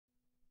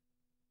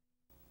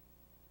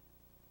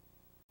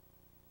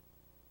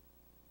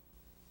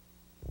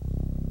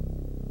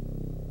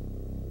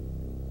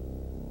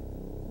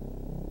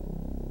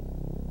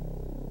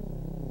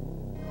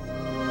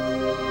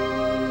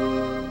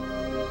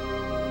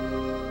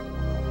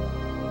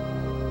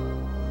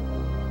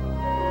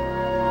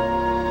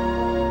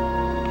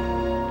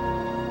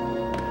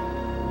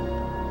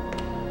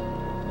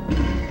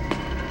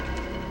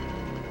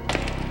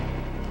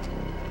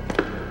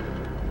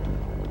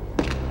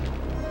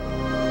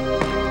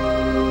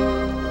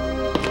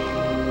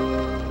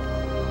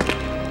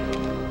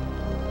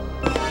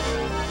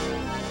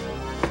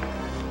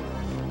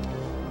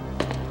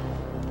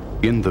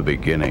In the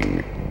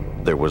beginning,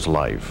 there was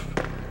life,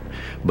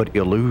 but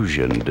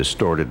illusion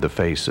distorted the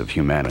face of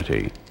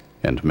humanity,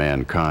 and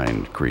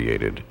mankind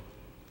created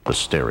a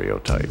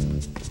stereotype.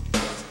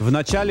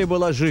 Вначале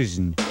была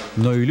жизнь,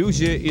 но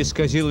иллюзия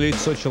исказила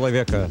лицо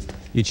человека,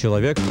 и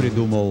человек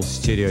придумал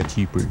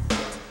стереотипы.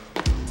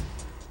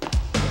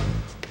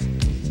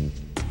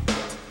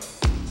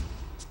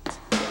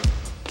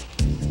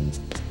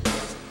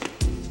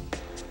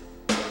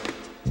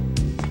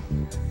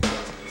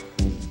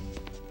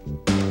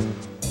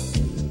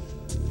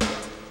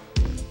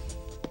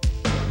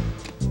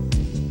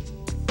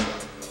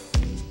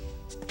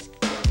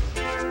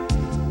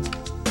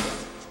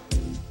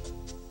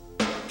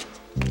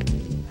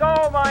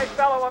 So, my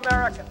fellow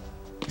Americans,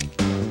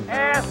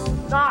 ask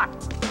not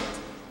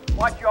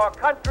what your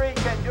country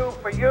can do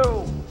for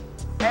you,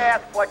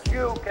 ask what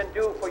you can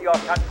do for your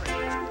country.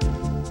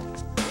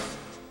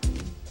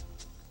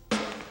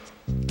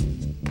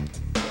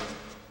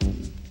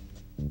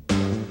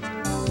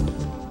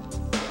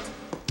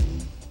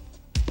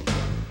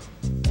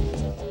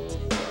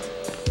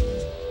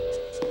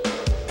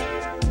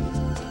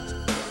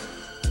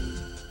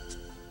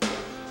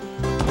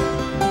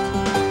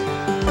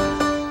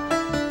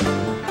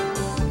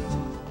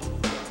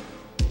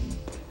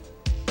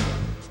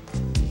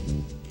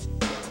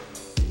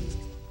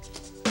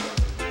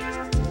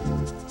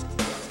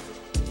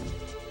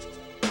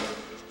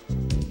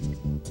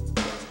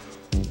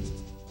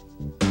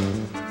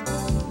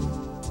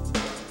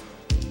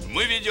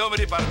 Мы ведем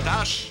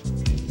репортаж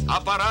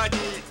о параде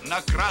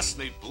на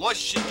Красной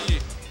площади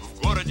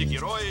в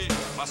городе-герое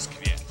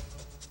Москве.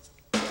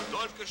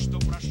 Только что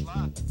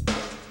прошла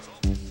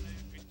автобусная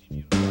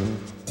культивировка.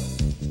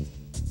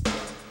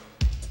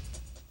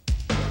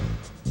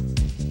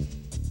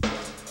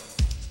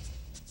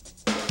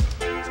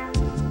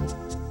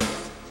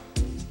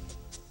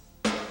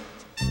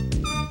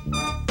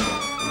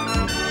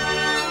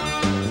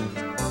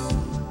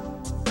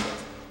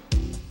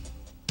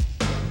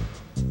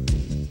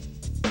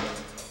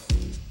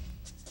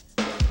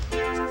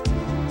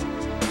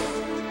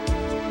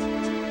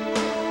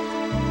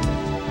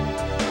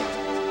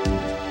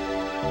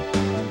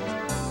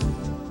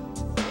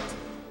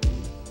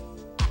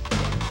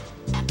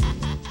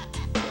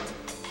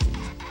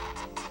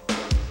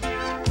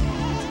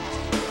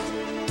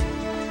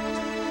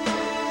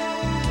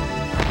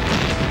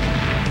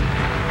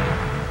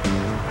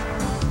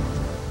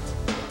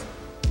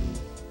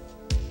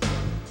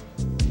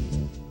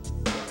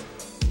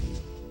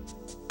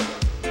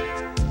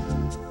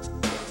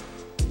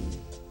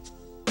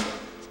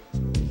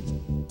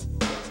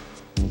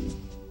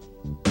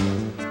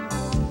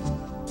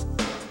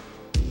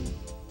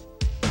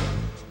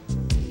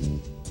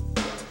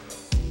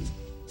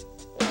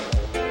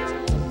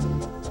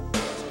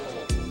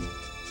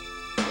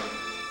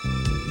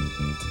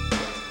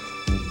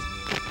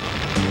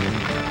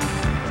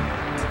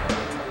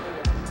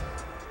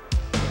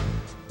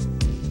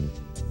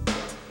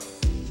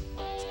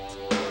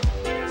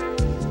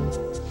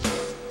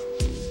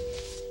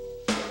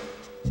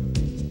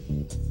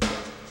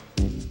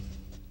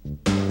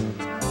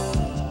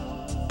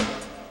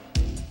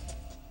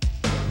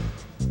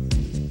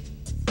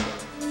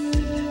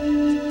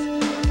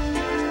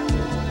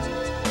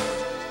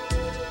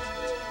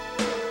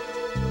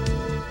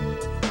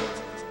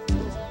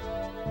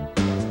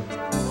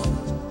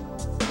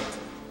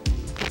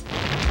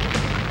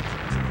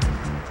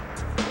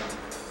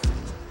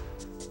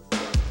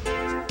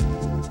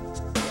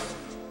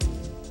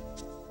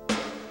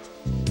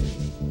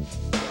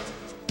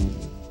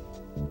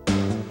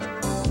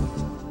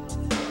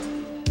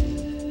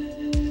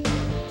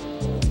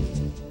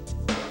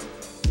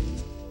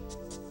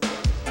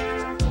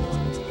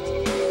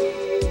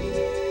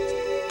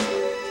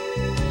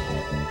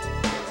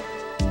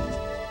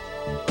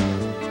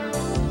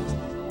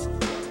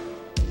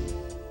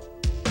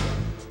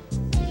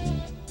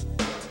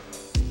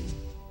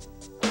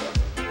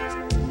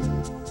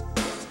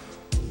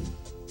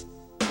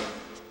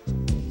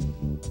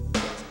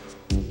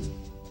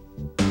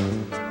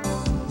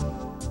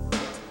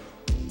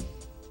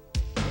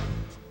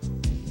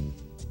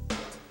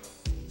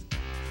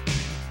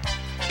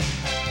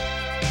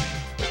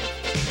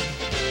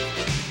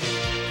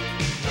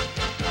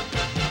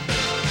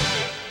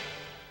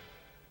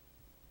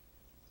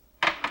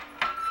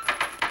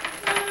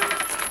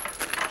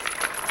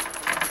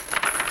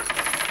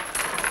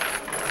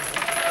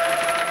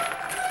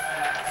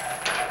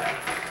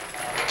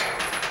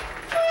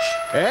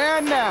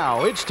 And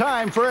now it's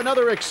time for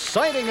another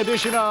exciting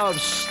edition of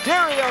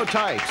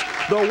Stereotypes,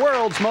 the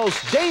world's most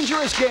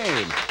dangerous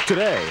game.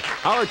 Today,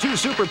 our two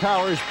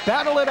superpowers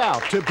battle it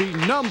out to be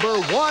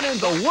 #1 in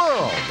the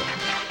world.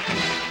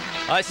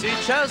 А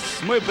сейчас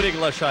мы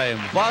приглашаем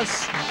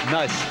вас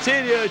на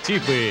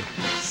 «Стереотипы»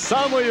 —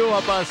 самую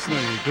опасную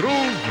игру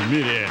в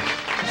мире.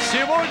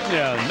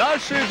 Сегодня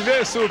наши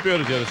две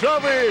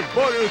супердержавы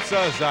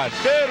борются за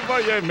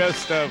первое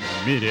место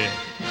в мире.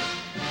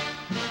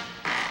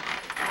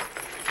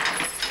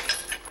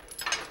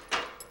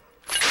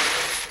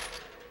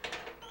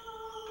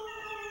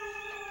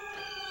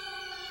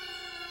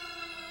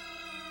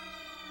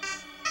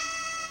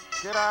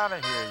 Get out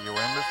of here, you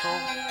imbecile.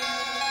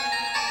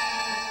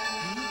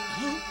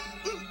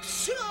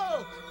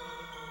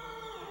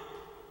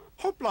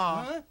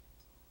 Hoopla!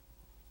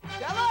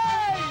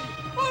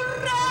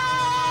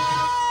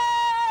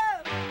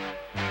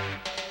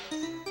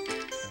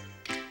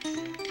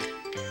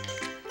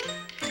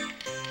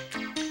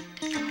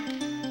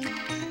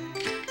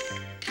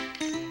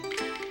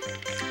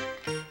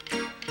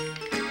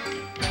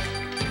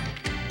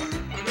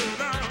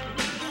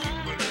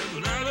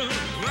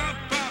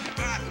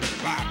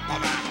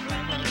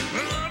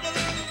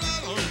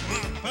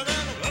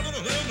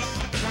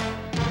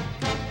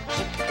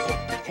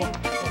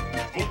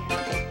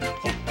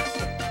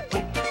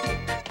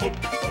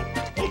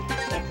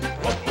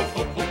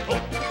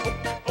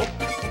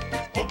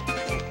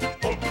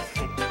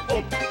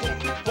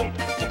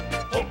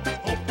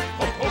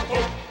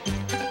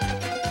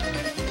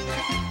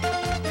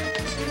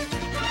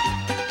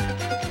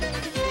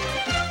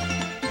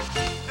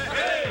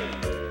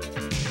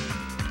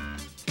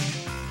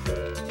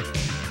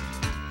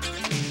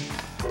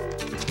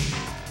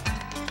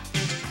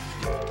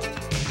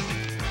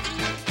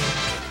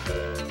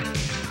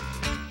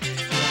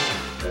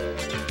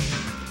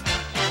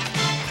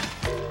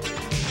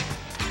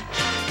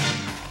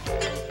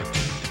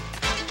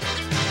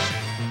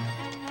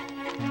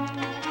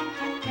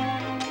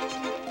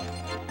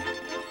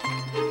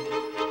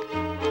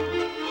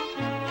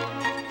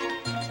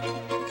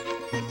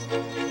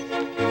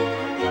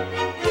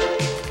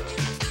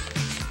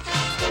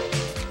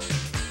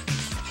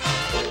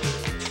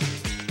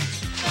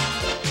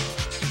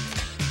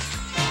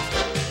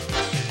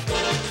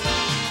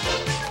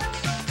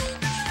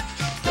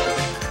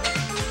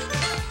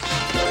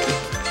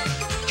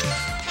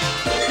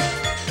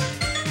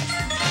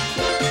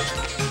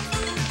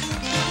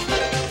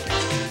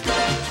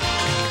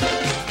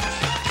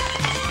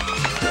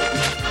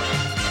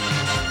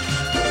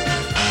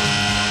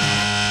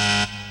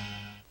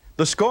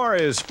 The score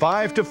is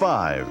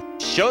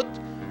 5-5. Счет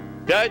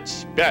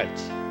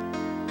 5-5.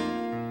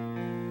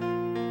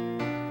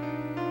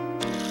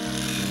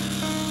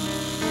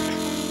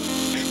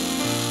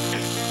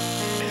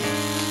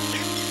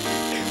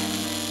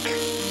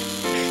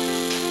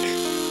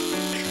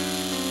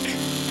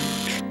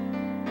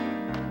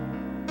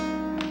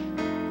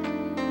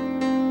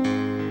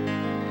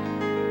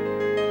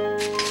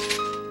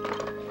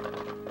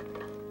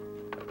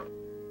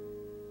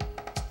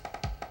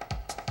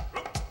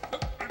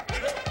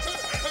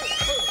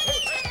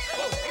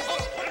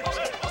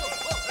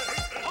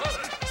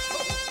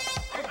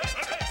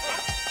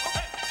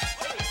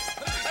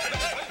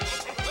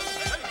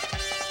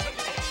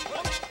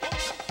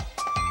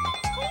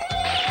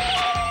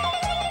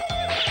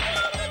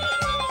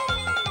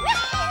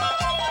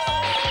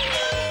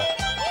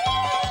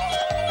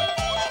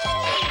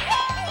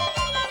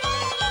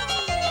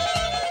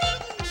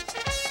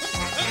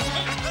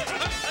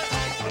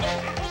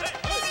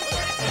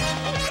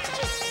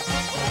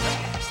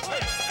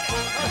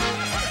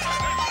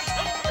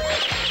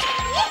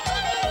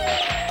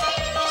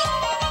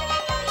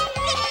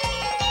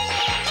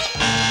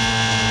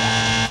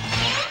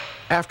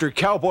 After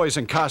Cowboys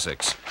and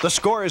Cossacks, the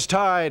score is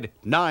tied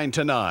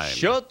 9-9.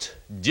 Счет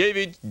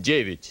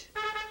 9-9.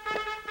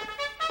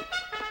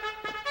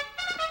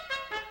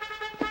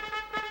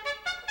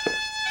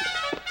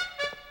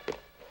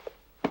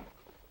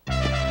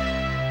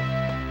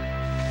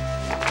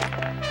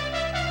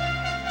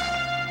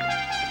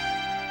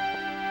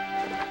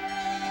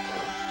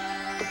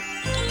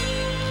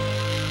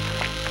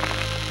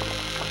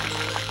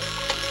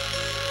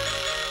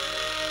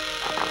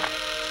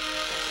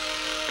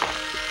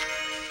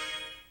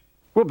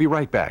 We'll be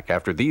right back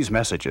after these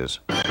messages.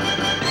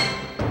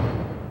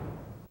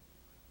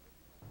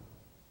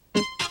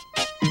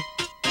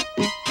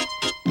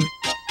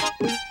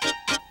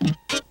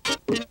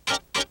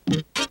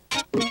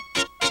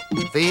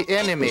 The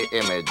enemy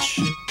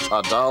image.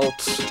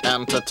 Adult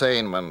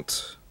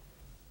entertainment.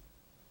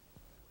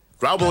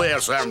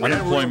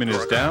 Unemployment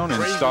is down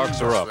and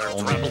stocks are up.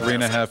 Only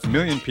 3.5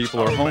 million people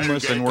are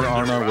homeless, and we're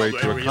on our way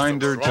to a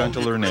kinder,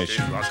 gentler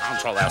nation.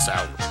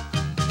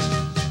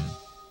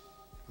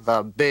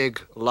 The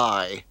big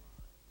lie.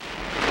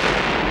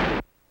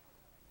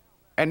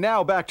 And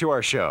now back to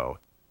our show.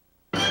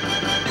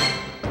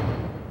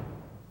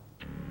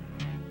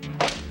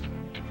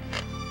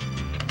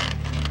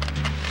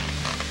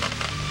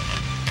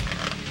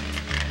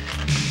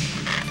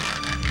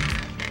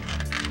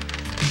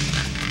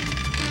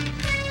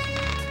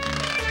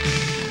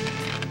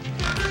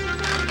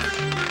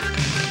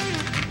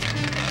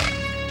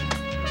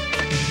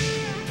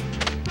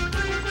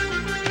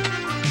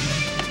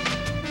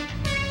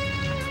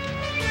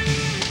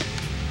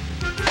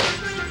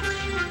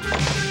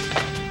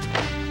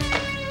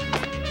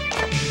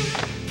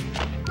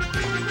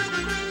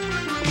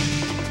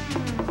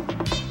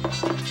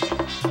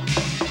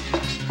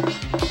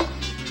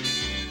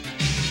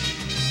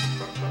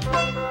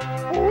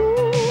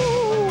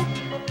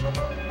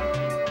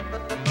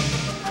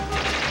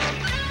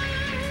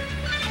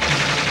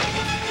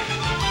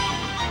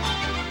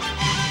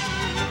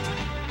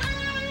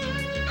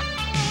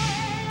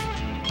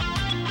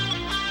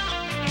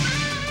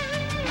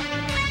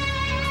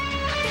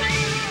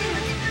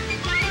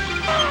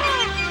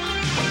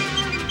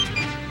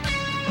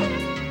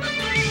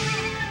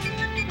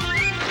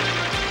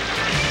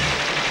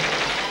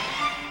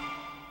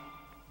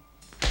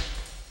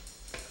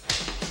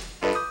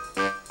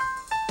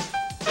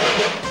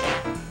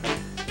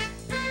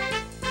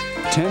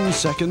 10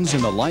 seconds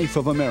in the life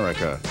of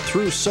America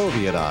through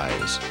Soviet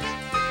eyes.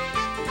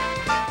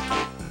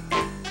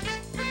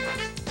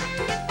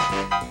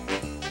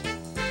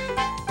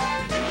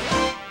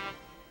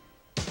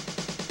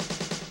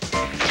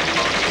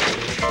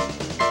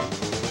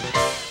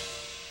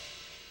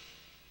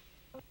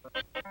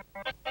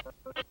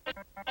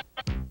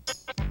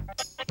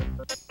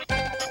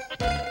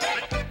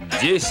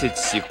 «10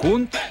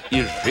 секунд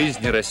из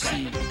жизни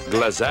России»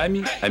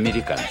 глазами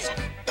американцев.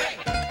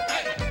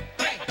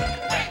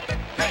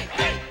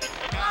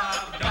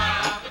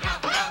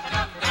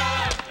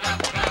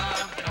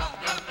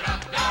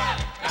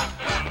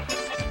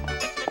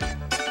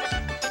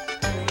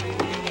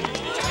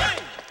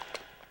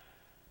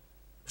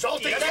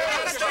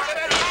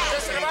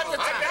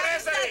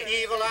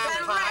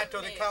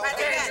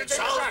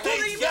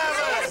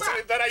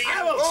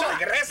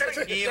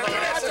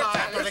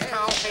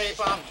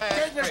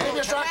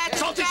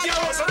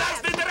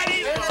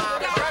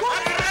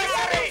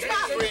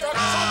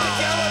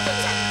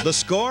 The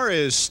score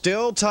is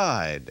still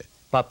tied.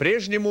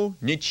 По-прежнему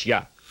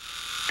ничья.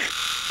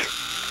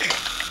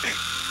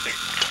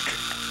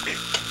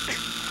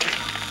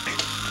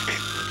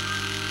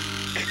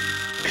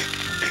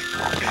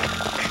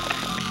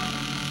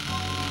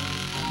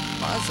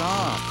 Buzz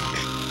off.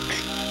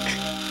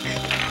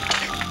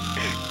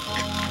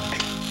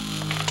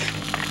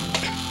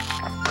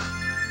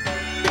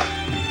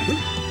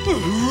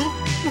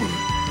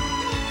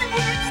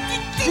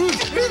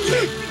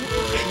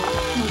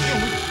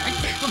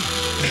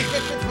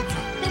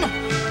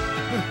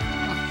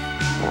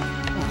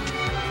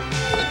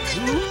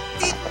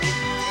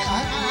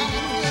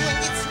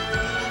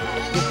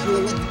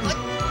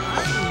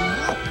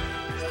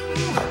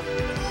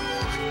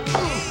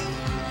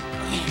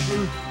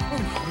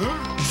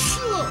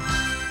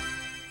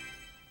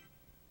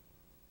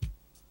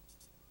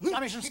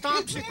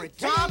 Top secret,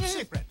 top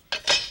secret.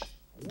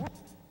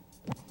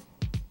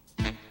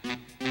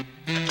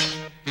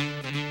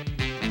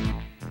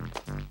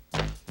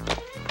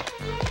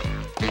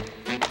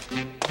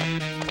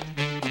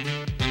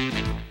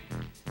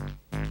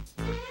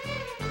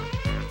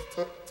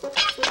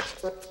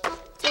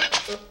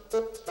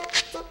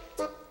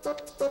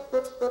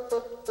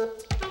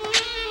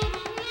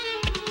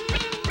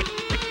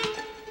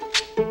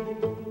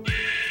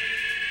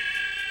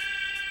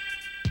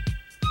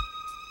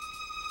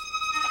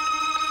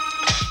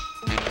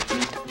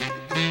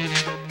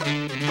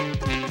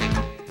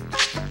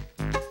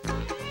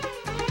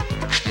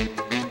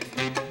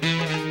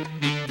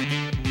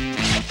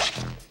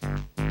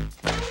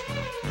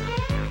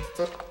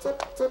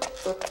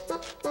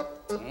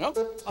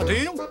 A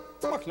deal?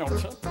 What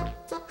nonsense?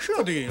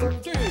 Sure deal,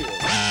 deal.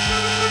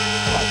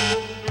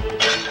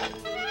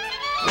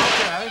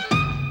 Okay.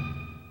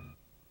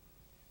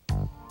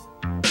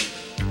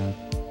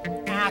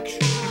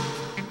 Action.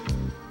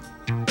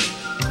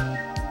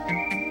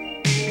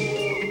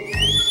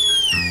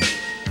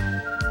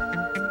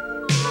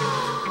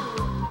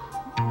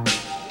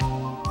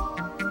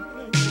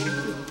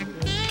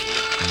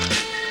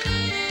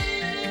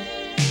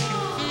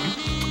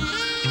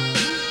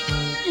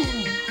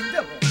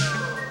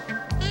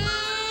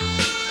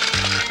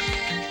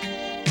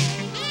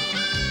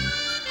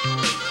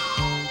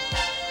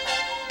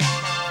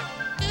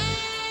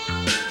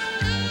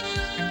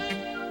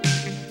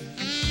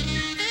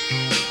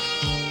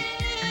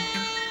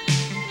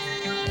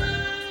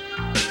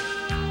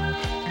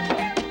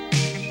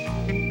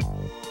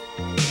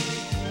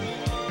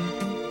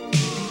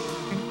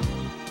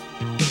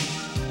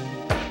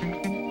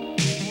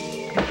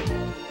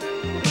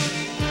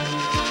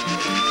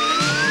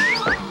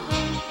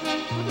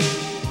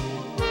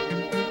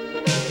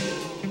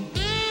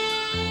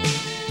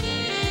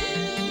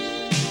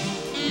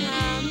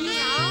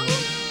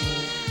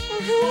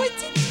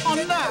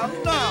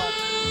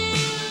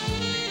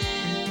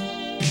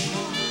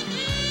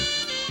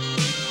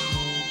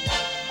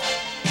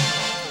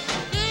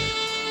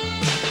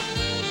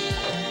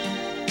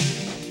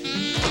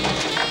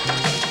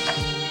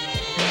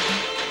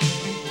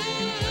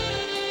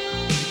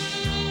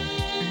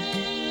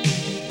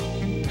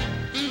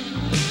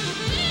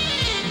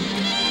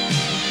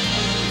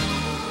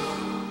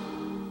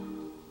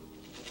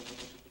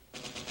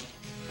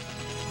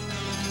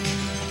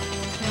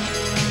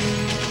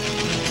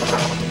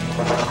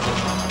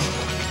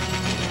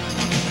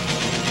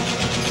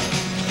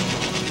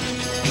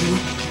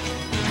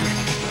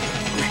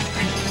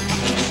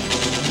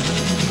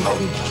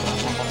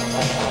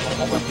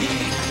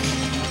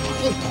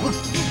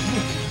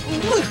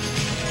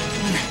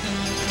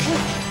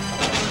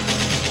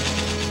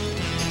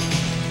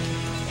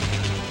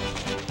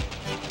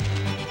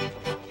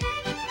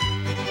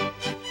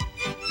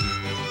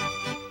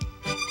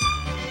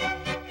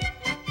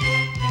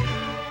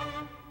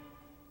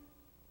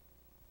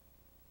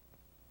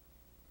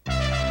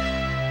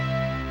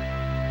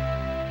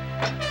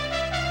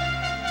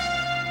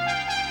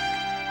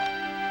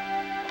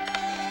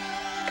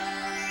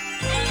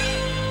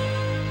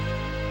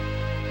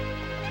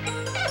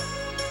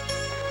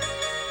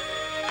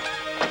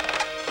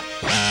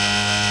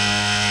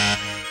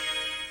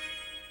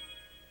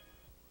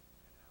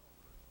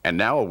 And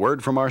now a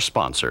word from our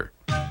sponsor.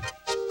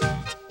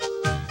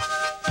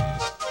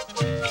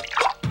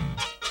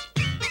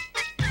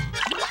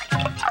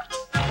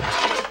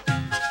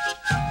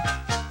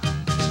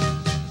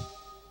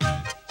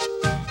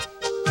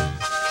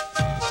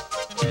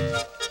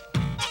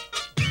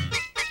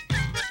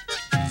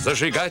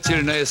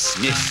 Зажигательная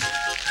смесь.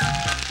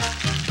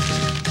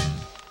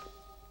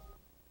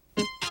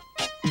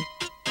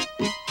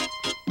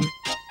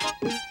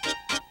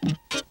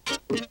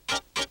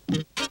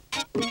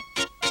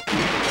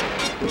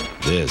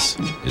 This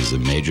is the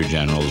Major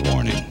General's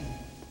warning.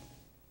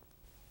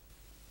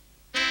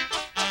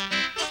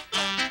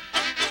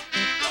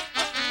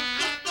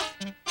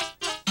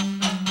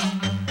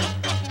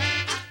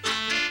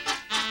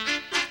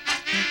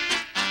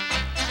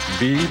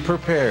 Be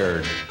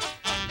prepared.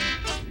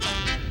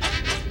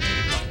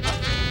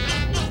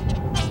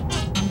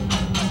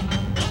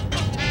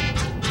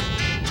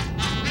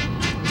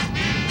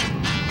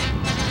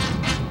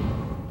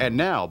 And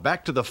now,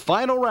 back to the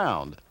final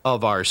round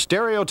of our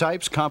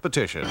Stereotypes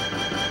competition.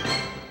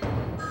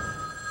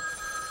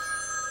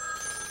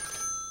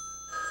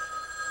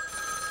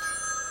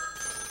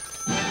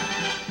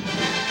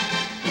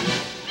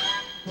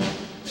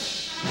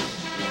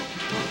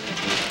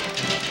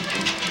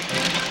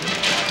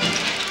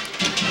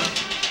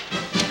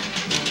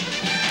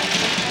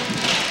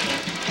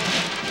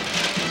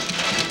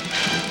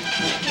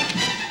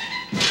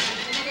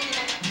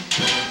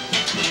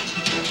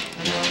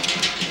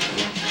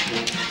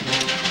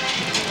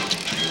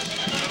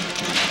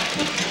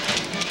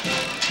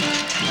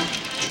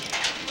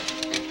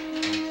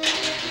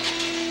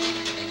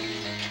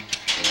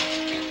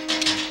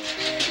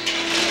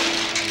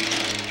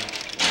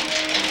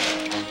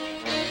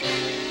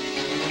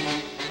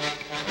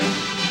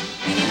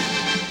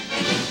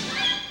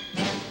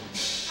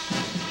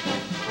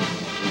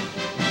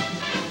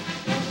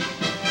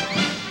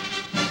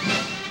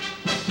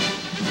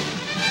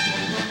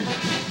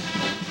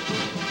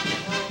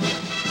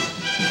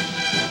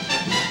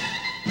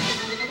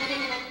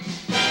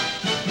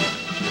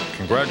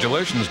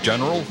 Congratulations,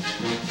 General.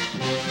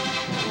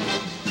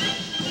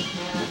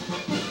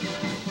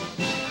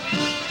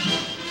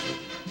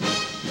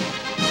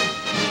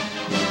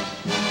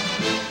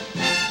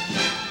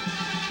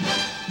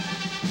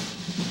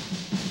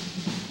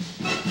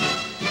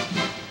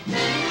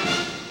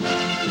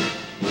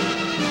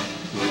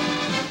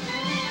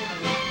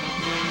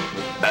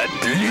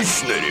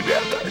 Отлично,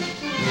 ребята!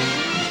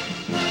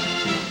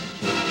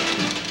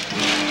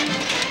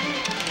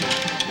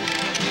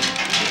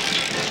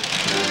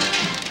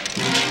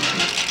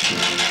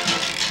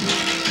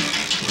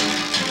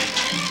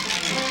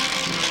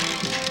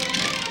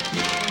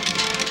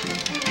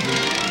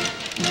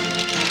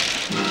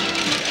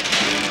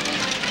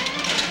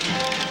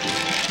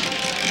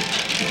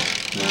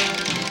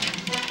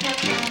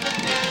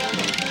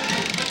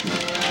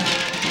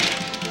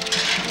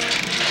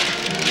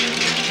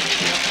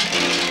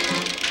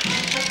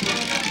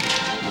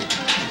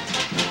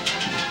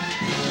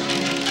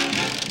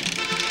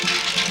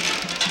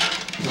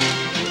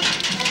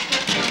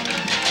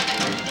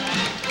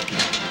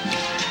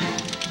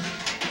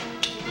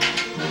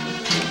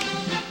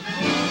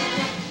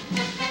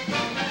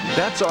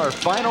 That's our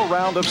final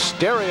round of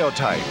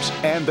Stereotypes,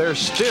 and there's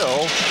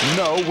still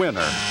no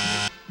winner.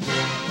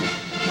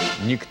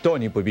 Никто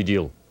не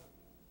победил.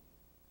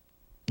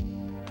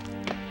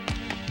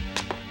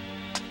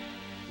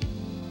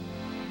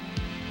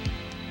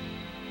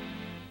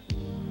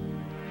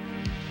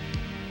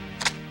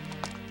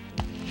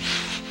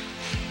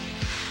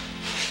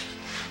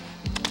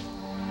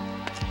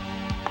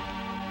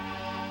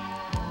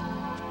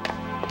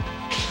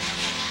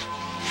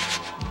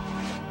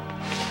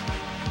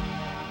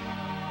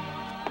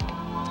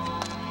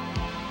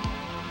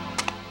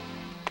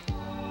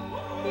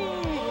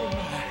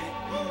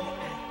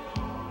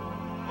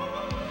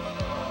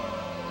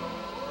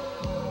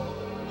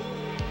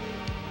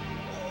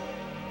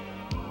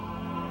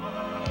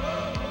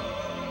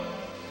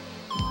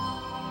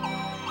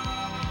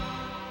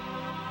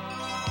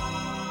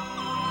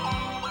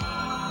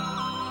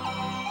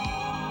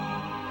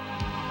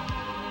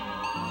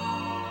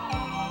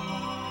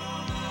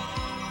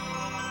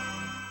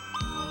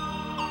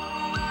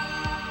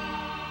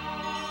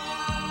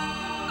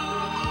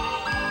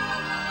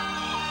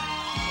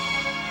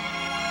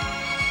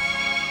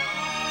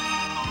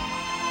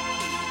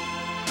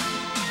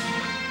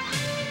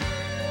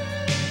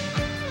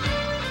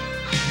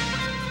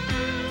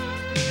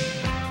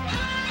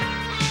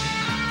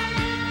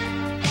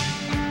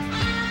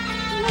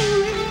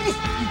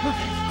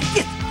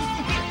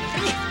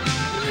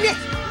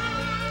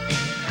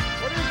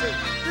 What is it?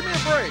 Give me a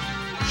break.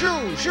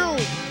 Shoo, shoo.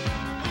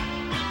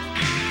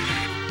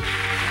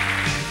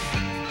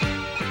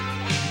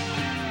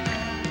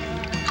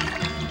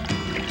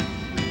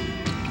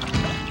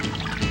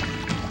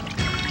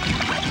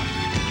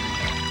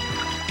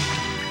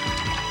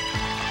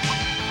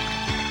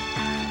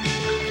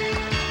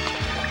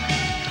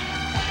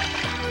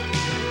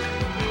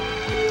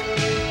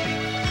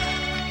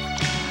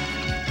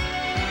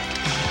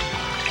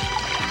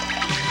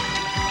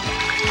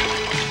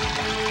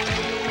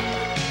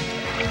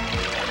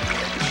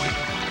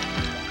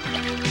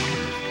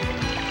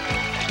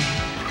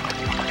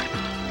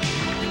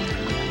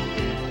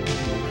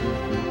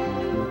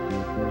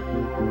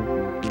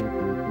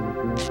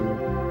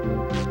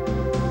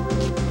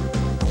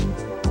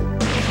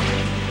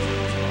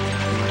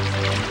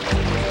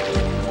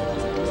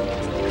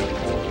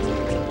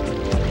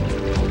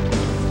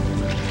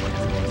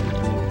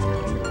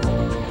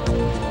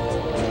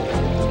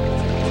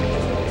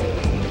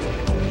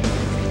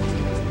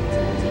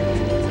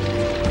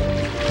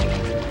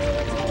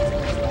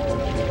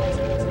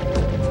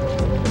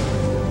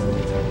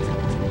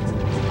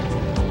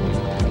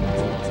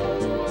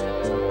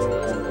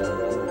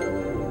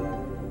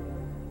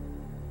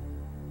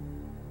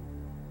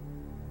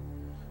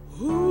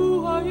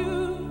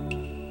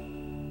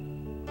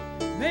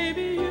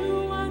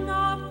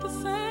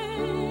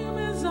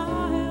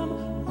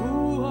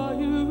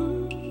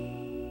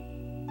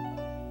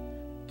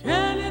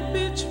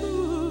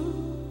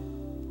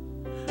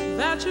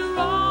 that you're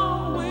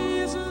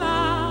always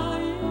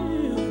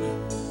lying.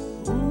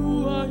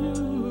 Who are you?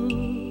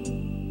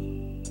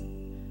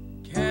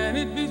 Can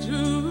it be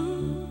true?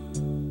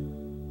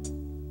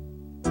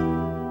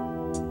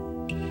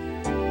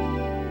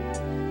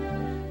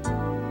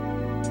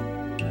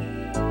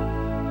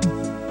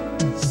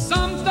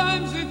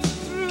 Sometimes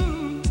it's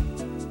true,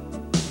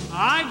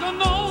 I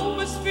don't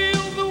always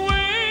feel the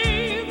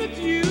way that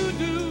you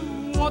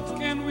do. What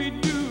can we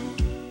do?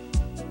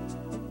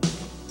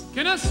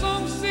 Can a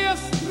song see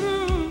us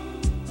through?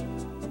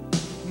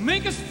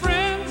 Make us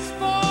friends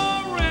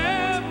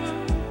forever?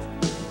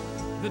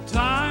 The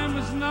time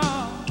is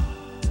now.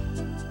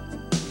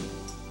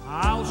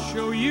 I'll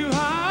show you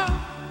how.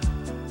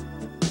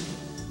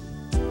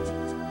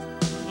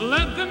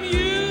 Let the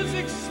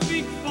music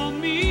speak for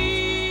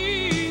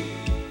me.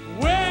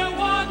 We're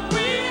what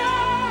we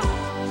are.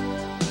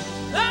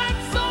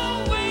 That's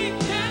all we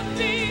can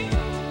be.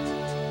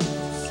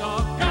 So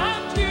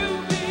can't you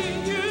be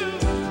you,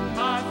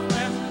 my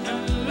friend,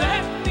 and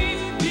let me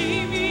be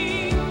me.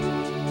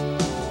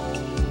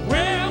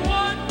 We're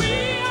what we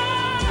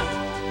are.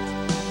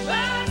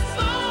 That's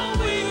all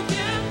we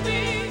can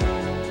be.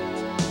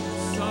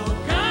 So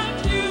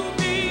can't you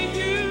be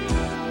you,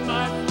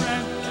 my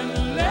friend, and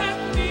let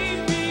me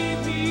be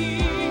me.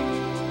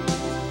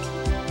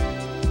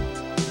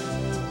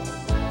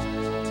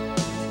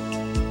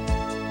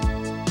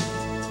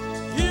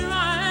 Here I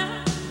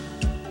am.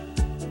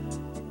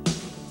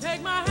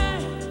 Take my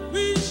hand,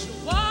 we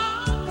shall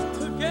walk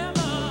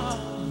together,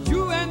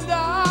 you and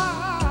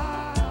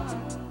I.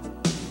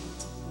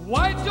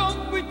 Why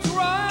don't we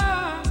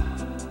try?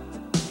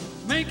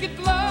 Make it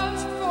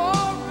last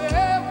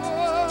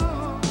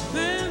forever.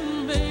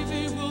 Then,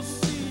 baby, we'll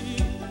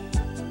see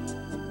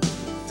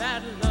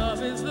that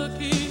love is the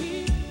key.